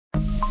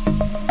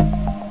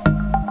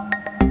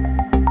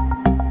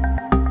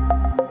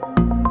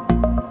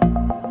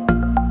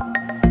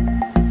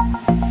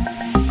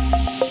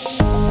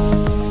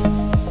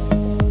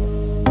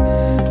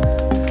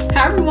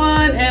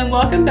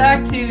Welcome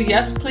back to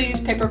Yes Please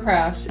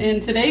PaperCrafts. In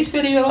today's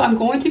video I'm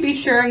going to be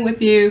sharing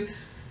with you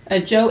a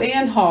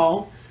JoAnn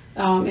haul,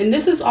 and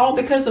this is all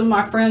because of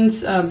my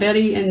friends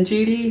Betty and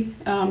Judy,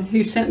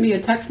 who sent me a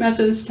text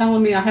message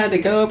telling me I had to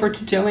go over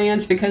to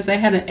JoAnn's because they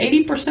had an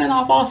 80%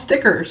 off all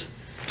stickers.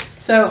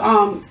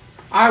 So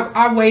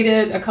I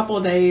waited a couple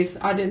of days.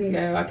 I didn't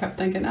go. I kept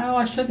thinking, oh,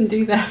 I shouldn't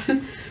do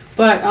that.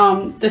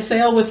 But the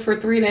sale was for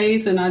 3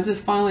 days, and I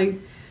just finally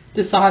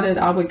decided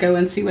I would go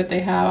and see what they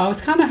have. I was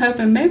kind of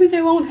hoping maybe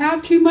they won't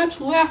have too much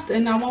left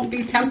and I won't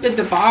be tempted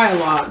to buy a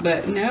lot,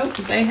 but nope,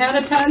 they had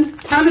a ton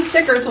of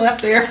stickers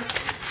left there.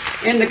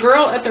 And the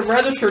girl at the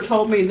register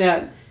told me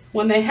that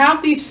when they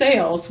have these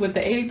sales with the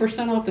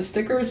 80% off the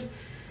stickers,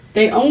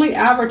 they only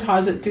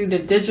advertise it through the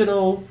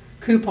digital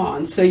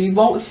coupons. So you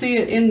won't see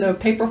it in the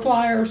paper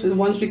flyers, or the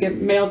ones you get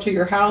mailed to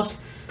your house.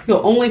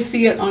 You'll only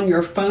see it on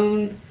your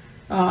phone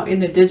in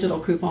the digital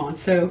coupon.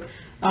 So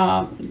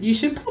you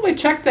should probably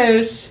check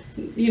those,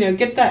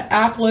 get that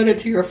app loaded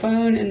to your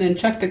phone and then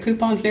check the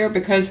coupons there,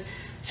 because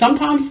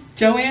sometimes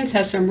JoAnn's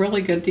has some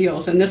really good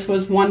deals. And this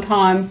was one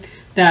time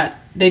that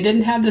they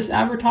didn't have this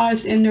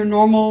advertised in their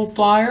normal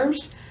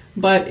flyers,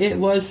 but it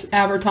was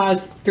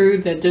advertised through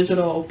the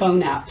digital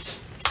phone apps.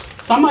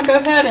 So I'm going to go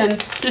ahead and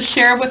just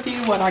share with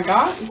you what I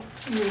got.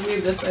 Let me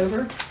move this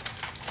over.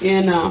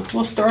 And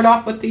we'll start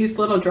off with these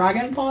little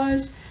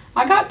dragonflies.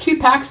 I got 2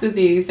 packs of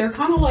these. They're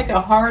kind of like a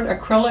hard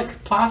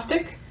acrylic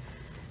plastic,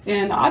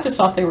 and I just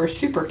thought they were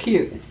super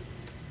cute.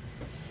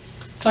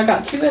 So I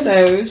got 2 of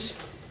those.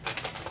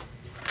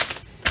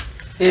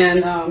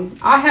 And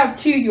I have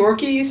 2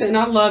 Yorkies, and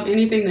I love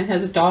anything that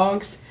has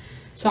dogs.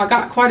 So I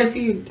got quite a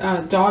few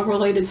dog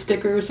related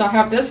stickers. I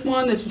have this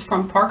one. This is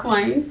from Park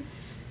Lane,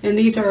 and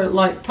these are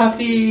like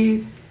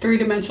puffy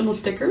 3-dimensional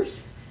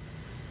stickers.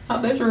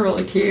 Oh, those are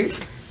really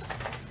cute.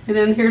 And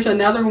then here's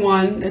another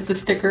one. It's a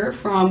sticker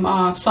from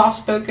Soft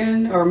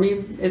Spoken, or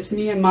Me. It's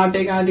Me and My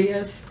Big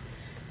Ideas.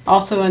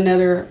 Also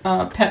another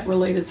pet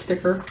related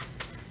sticker.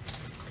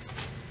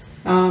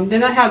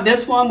 Then I have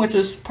this one, which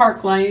is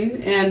Park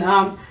Lane, and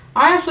I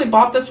actually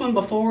bought this one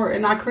before,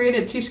 and I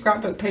created 2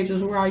 scrapbook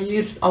pages where I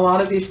used a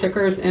lot of these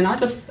stickers, and I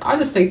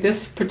just think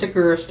this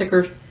particular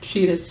sticker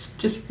sheet is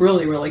just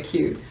really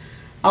cute.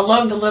 I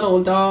love the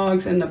little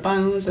dogs and the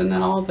bones and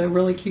then all the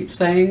really cute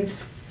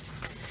sayings.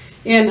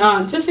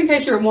 And just in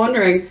case you're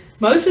wondering,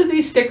 most of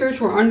these stickers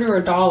were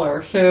under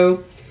 $1.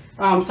 So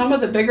some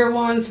of the bigger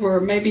ones were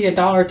maybe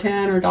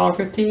 $1.10 or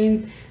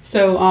 $1.15.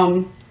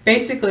 So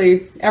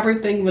basically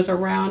everything was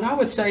around, I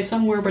would say,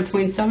 somewhere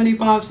between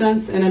 75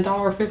 cents and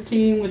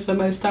 $1.15 was the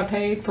most I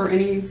paid for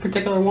any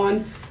particular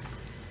one.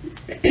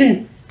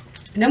 Then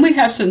we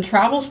have some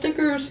travel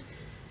stickers.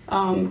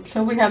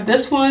 So we have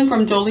this one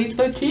from Jolie's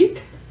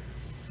Boutique.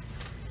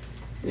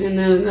 And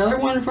then another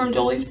one from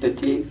Jolie's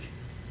Boutique.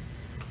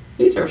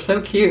 These are so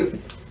cute.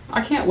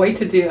 I can't wait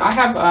to do.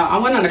 I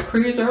went on a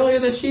cruise earlier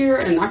this year,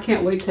 and I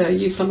can't wait to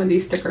use some of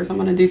these stickers. I'm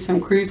going to do some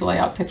cruise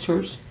layout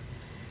pictures.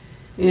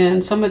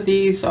 And some of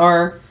these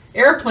are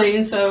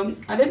airplanes, so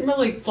I didn't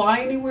really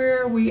fly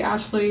anywhere. We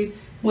actually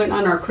went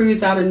on our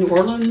cruise out of New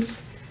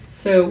Orleans.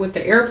 So with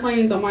the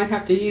airplanes, I might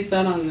have to use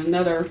that on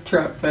another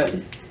trip. But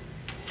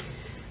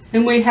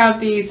then we have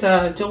these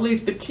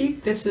Jolie's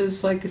Boutique. This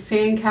is like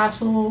sand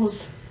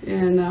castles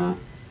and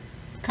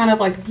kind of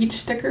like beach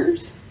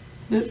stickers.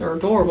 These are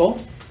adorable.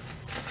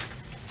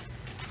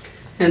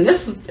 And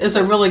this is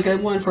a really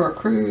good one for a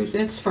cruise.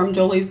 It's from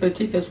Jolie's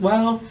Boutique as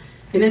well.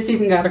 And it's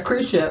even got a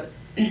cruise ship.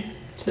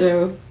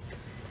 So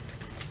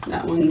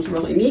that one's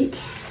really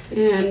neat.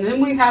 And then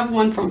we have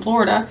one from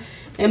Florida.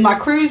 In my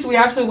cruise, we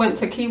actually went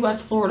to Key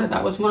West, Florida.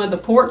 That was one of the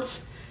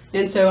ports.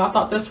 And so I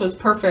thought this was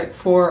perfect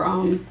for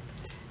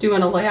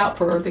doing a layout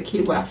for the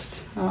Key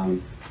West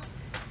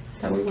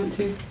that we went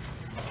to.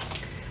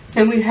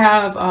 And we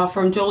have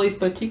from Jolie's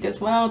Boutique as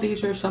well.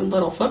 These are some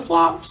little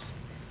flip-flops.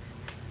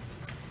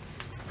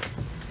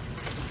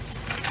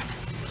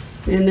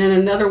 And then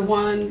another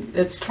one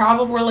that's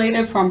travel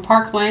related from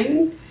Park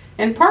Lane.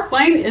 And Park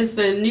Lane is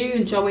the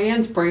new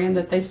JoAnn's brand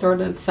that they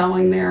started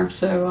selling there.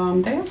 So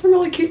they have some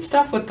really cute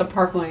stuff with the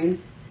Park Lane.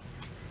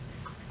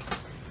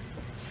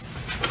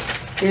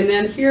 And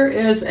then here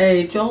is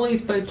a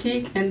Jolie's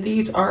Boutique, and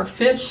these are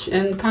fish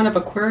and kind of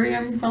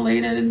aquarium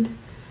related.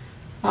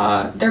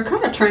 They're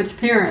kind of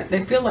transparent.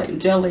 They feel like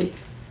jelly.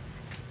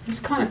 It's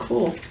kind of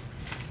cool.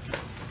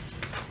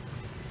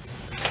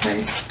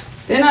 Okay.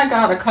 Then I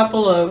got a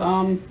couple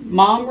of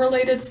mom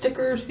related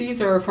stickers. These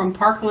are from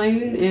Park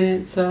Lane,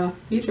 and it's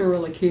these are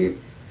really cute.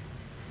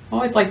 I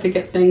always like to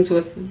get things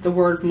with the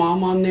word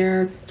mom on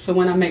there, so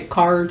when I make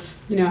cards,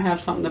 I have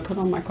something to put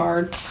on my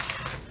card.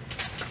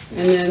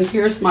 And then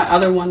here's my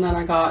other one that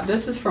I got.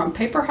 This is from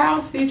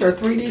PaperCrafts. These are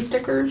 3D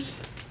stickers.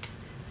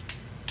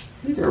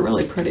 These are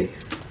really pretty.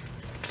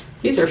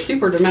 These are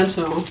super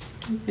dimensional.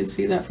 You can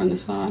see that from the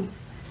side.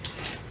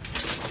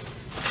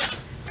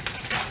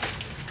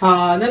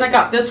 Then I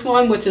got this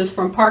one, which is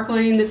from Park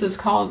Lane. This is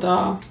called,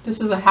 this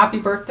is a happy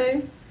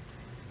birthday.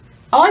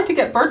 I like to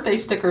get birthday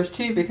stickers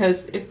too,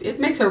 because it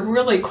makes a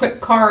really quick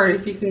card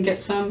if you can get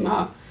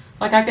some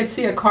Like I could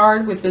see a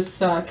card with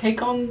this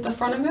cake on the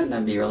front of it.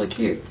 That'd be really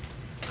cute.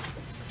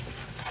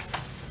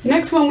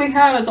 Next one we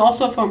have is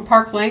also from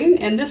Park Lane,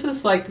 and this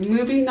is like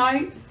movie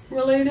night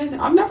related.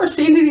 I've never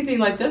seen anything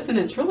like this, and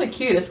it's really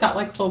cute. It's got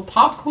like little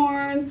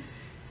popcorn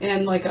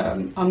and like a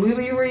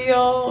movie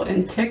reel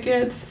and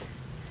tickets.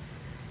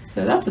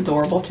 So that's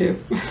adorable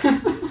too.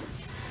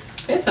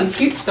 It's some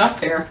cute stuff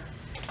there.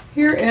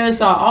 Here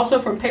is also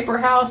from Paper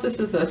House. This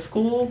is a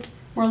school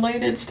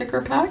related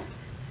sticker pack.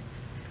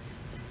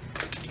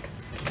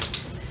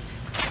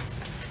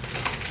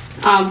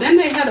 Then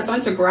they had a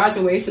bunch of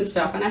graduation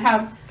stuff, and I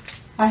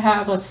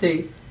have, let's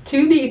see,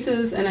 2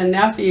 nieces and a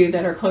nephew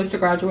that are close to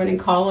graduating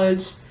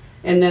college,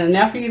 and then a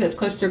nephew that's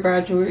close to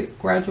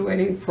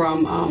graduating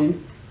from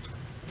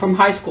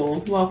high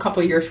school. Well, a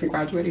couple of years from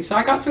graduating. So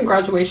I got some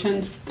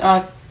graduation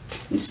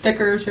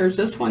stickers. There's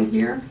this one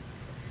here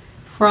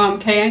from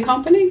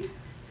K&Company,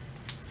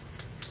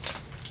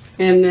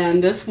 and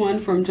then this one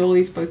from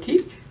Julie's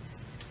Boutique,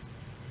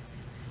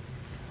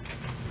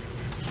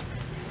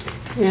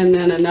 and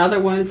then another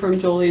one from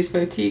Julie's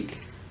Boutique.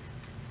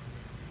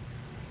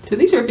 So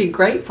these would be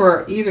great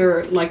for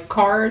either like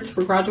cards,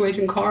 for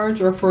graduation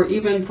cards, or for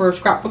even for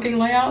scrapbooking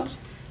layouts.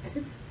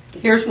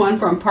 Here's one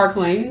from Park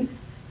Lane.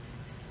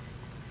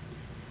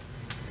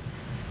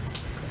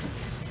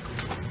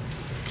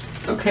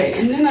 Okay,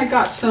 and then I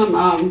got some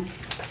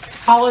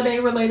holiday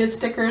related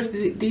stickers.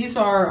 These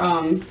are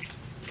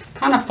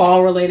kind of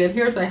fall related.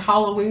 Here's a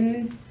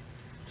Halloween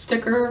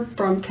sticker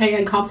from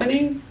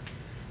K&Company.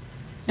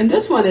 And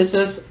this one is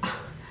just,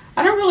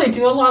 I don't really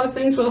do a lot of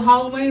things with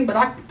Halloween,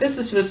 but this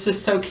is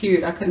just so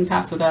cute. I couldn't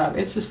pass it up.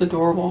 It's just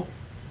adorable.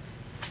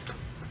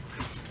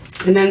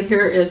 And then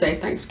here is a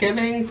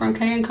Thanksgiving from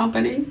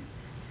K&Company.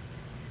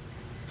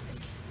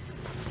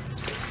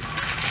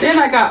 Then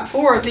I got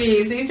 4 of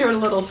these. These are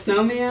little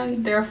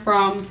snowmen. They're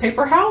from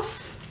Paper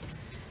House.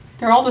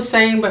 They're all the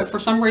same, but for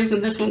some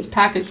reason this one's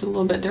packaged a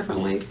little bit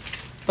differently.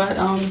 But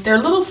they're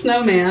little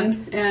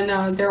snowmen,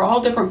 and they're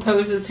all different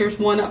poses. Here's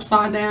one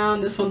upside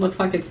down. This one looks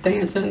like it's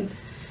dancing.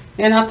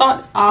 And I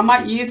thought I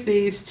might use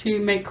these to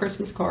make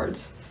Christmas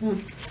cards. So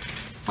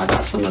I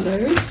got some of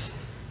those.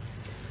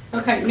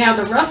 Okay, now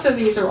the rest of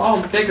these are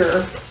all bigger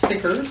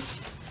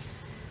stickers.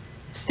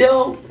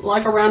 Still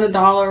like around $1,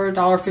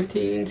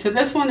 $1.15. So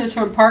this one is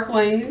from Park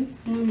Lane.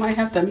 We might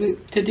have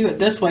to do it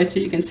this way so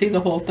you can see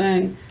the whole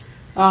thing.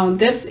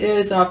 This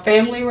is a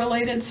family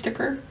related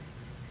sticker.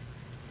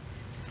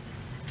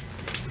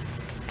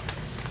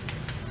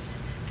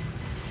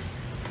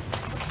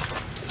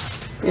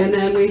 And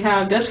then we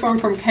have this one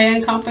from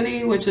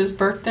K&Company, which is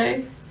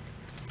birthday.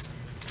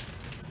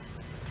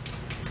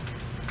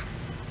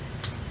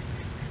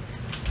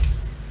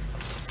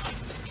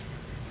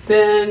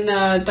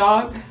 Then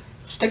dog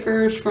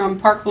stickers from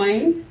Park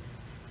Lane.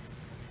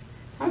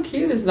 How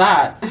cute is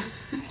that?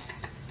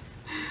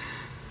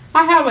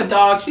 I have a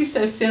dog. She's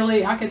so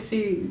silly. I could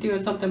see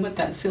doing something with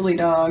that silly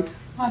dog.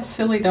 My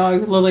silly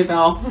dog,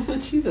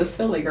 Lilybell. She's a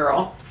silly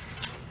girl.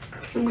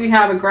 And we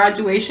have a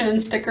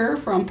graduation sticker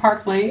from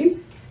Park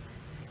Lane.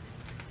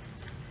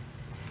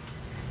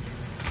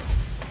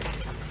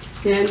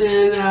 And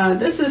then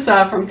this is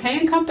from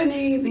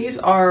K&Company. These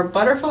are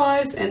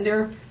butterflies, and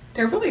they're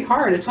really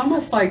hard. It's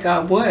almost like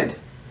wood.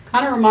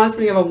 Kind of reminds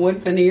me of a wood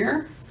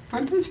veneer.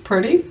 Aren't those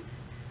pretty?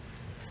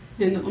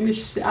 And let me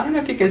see. I don't know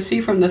if you can see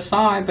from the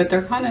side, but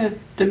they're kind of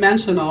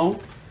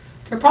dimensional.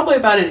 They're probably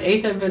about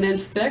 1/8 of an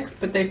inch thick,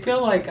 but they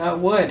feel like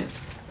wood.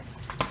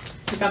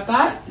 I got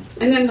that.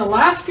 And then the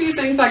last few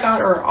things I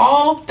got are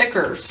all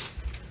thickers.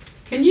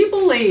 Can you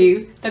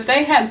believe that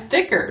they had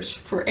thickers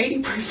for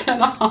 80%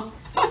 off?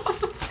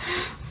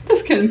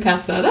 Just couldn't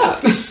pass that up.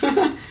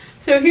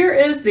 So here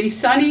is the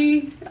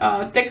Sunny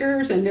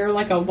thickers, and they're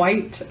like a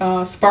white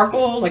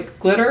sparkle, like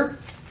glitter.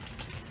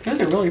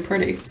 Those are really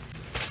pretty.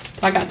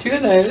 I got 2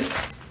 of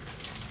those.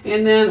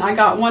 And then I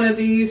got one of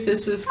these.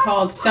 This is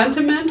called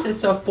Sentiment.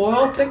 It's a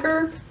foil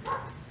thicker.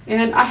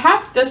 And I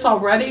have this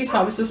already, so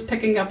I was just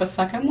picking up a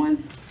second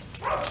one.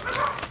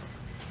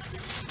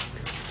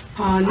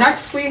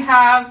 Next we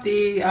have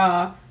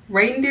the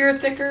reindeer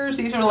thickers.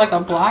 These are like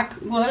a black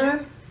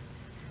glitter.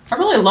 I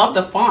really love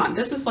the font.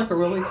 This is like a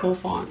really cool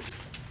font.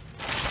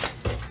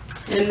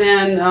 And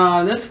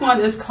then this one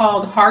is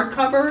called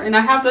Hardcover, and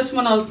I have this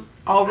one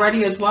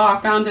already as well. I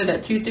found it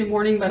at Tuesday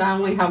morning, but I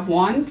only have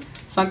one,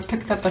 so I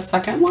picked up a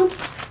second one.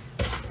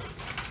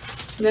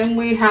 Then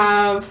we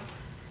have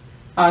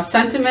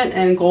Sentiment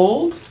and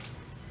Gold.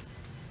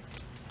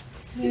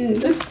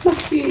 This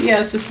must be,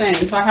 yeah, it's the same.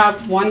 So I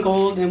have 1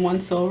 gold and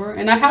 1 silver,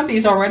 and I have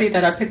these already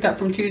that I picked up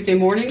from Tuesday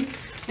morning.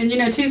 And you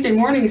know, Tuesday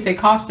mornings they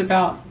cost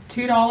about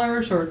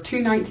 $2 or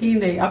 $2.19.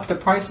 They upped the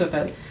price of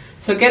it.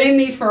 So getting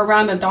these for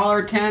around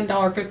 $1.10,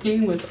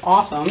 $1.15 was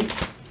awesome.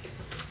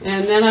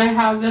 And then I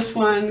have this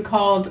one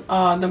called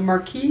the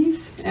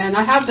Marquise, and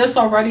I have this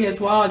already as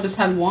well. I just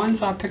had one,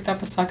 so I picked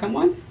up a second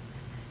one.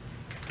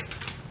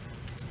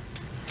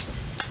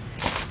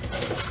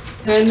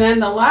 And then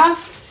the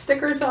last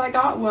stickers that I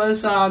got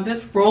was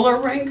this roller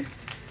rink.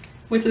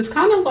 which is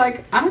kind of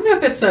like, I don't know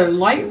if it's a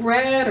light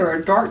red or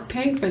a dark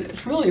pink, but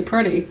it's really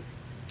pretty.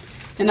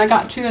 And I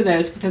got 2 of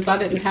those because I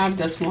didn't have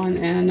this one,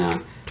 and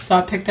so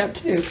I picked up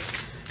 2.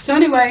 So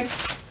anyway,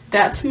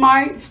 that's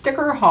my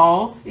sticker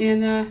haul.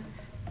 And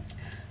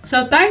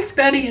so thanks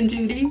Betty and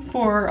Judy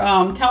for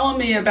telling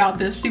me about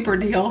this super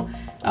deal.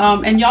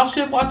 And y'all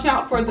should watch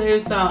out for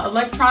those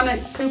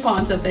electronic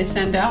coupons that they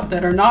send out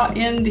that are not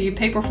in the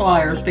paper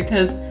flyers,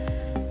 because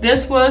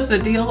this was the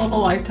deal of a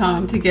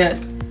lifetime to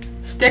get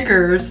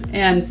stickers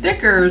and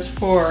thickers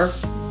for,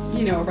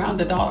 you know,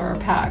 around $1 a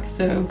pack.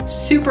 So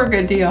super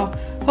good deal.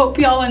 Hope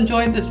y'all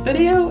enjoyed this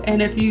video,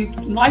 and if you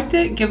liked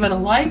it, give it a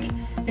like.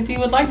 If you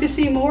would like to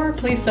see more,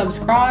 please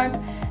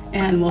subscribe,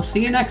 and we'll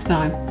see you next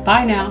time.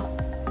 Bye now.